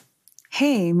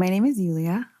Hey, my name is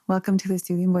Yulia. Welcome to the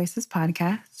Soothing Voices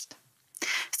podcast.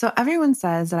 So, everyone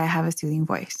says that I have a soothing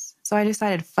voice. So, I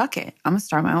decided, fuck it, I'm going to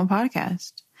start my own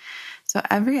podcast. So,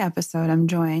 every episode, I'm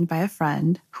joined by a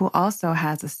friend who also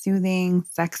has a soothing,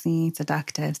 sexy,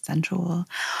 seductive, sensual,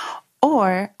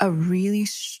 or a really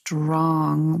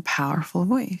strong, powerful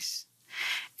voice.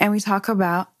 And we talk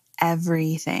about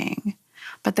everything.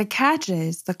 But the catch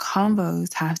is the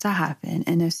combos have to happen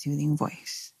in a soothing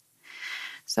voice.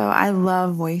 So I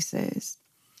love voices.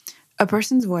 A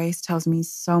person's voice tells me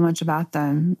so much about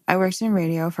them. I worked in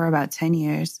radio for about 10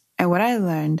 years, and what I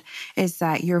learned is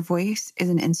that your voice is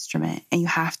an instrument and you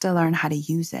have to learn how to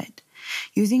use it.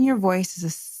 Using your voice is a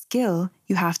skill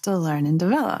you have to learn and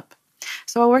develop.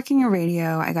 So while working in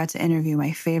radio, I got to interview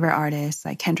my favorite artists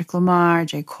like Kendrick Lamar,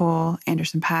 J. Cole,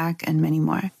 Anderson .Paak, and many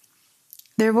more.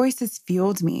 Their voices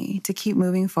fueled me to keep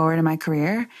moving forward in my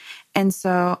career. And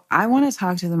so I want to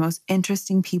talk to the most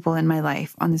interesting people in my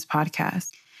life on this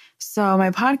podcast. So my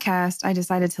podcast, I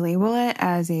decided to label it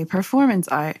as a performance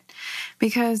art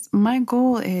because my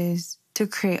goal is to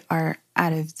create art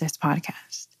out of this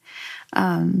podcast.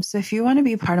 So if you want to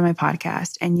be part of my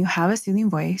podcast and you have a soothing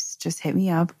voice, just hit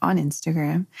me up on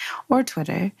Instagram or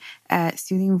Twitter at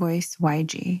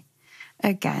soothingvoiceyg.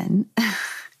 Again,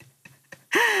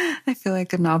 I feel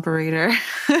like an operator.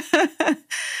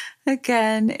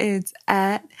 Again, it's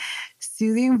at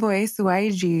Soothing Voice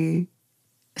YG.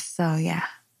 So yeah,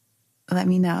 let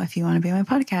me know if you want to be on my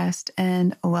podcast,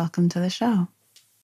 and welcome to the show.